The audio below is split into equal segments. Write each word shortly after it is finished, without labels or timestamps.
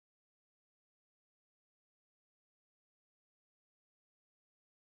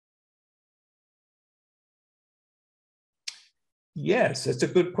Yes, it's a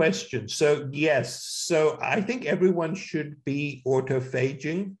good question. So yes, so I think everyone should be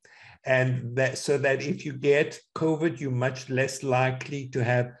autophaging, and that so that if you get COVID, you're much less likely to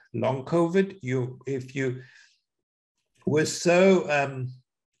have long COVID. If you were so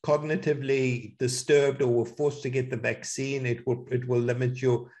cognitively disturbed or were forced to get the vaccine, it will limit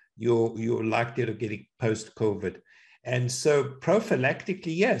your likelihood of getting post-COVID. And so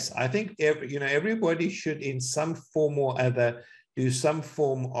prophylactically, yes, I think everybody should in some form or other do some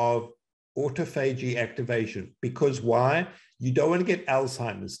form of autophagy activation. Because why? You don't want to get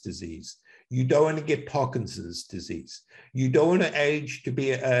Alzheimer's disease. You don't want to get Parkinson's disease. You don't want to age to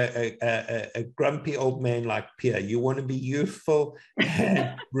be a grumpy old man like Pierre. You want to be youthful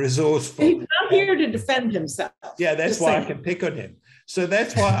and resourceful. He's not here to defend himself. Yeah, that's why I can pick on him. So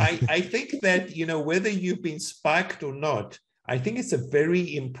that's why I think that, whether you've been spiked or not, I think it's a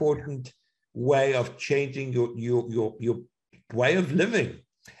very important way of changing your way of living.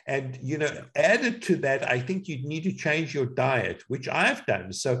 And, added to that, I think you'd need to change your diet, which I've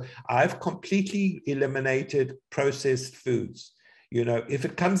done. So I've completely eliminated processed foods. If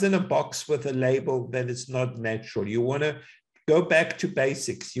it comes in a box with a label, then it's not natural. You want to go back to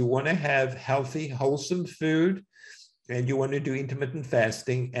basics. You want to have healthy, wholesome food, and you want to do intermittent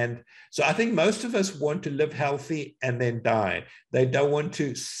fasting. And so I think most of us want to live healthy and then die. They don't want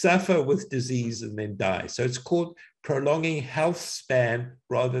to suffer with disease and then die. So it's called prolonging health span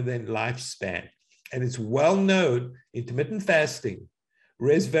rather than lifespan. And it's well known, intermittent fasting,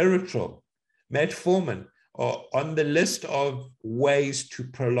 resveratrol, metformin are on the list of ways to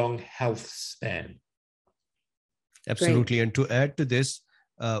prolong health span. Absolutely. Great. And to add to this,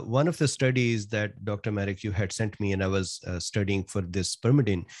 one of the studies that Dr. Marek, you had sent me, and I was studying for this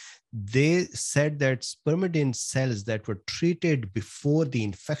spermidine, they said that spermidine cells that were treated before the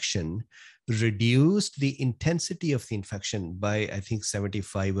infection reduced the intensity of the infection by, I think,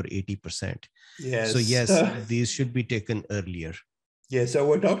 75 or 80%. Yes. So yes, these should be taken earlier. Yeah, so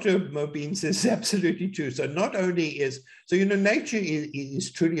what Dr. Mobeen says is absolutely true. So not only nature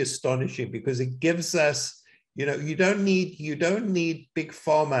is truly astonishing because it gives us, you don't need big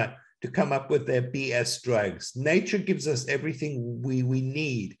pharma to come up with their BS drugs. Nature gives us everything we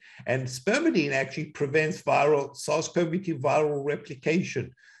need. And spermidine actually prevents SARS-CoV-2 viral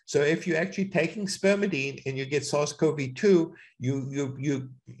replication. So if you're actually taking spermidine and you get SARS-CoV-2, you're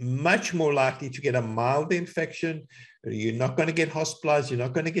much more likely to get a mild infection. You're not going to get hospitalized. You're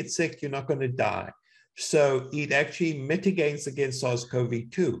not going to get sick. You're not going to die. So it actually mitigates against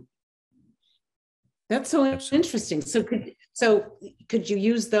SARS-CoV-2. That's so interesting. So could you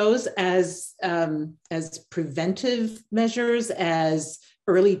use those as preventive measures, as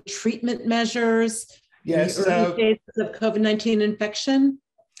early treatment measures in the early stages of COVID-19 infection?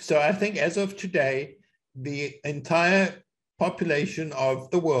 So I think as of today, the entire population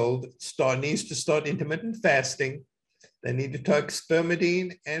of the world needs to start intermittent fasting. They need to take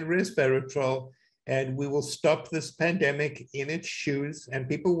spermidine and resveratrol, and we will stop this pandemic in its shoes, and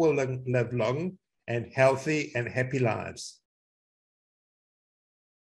people will live long and healthy and happy lives.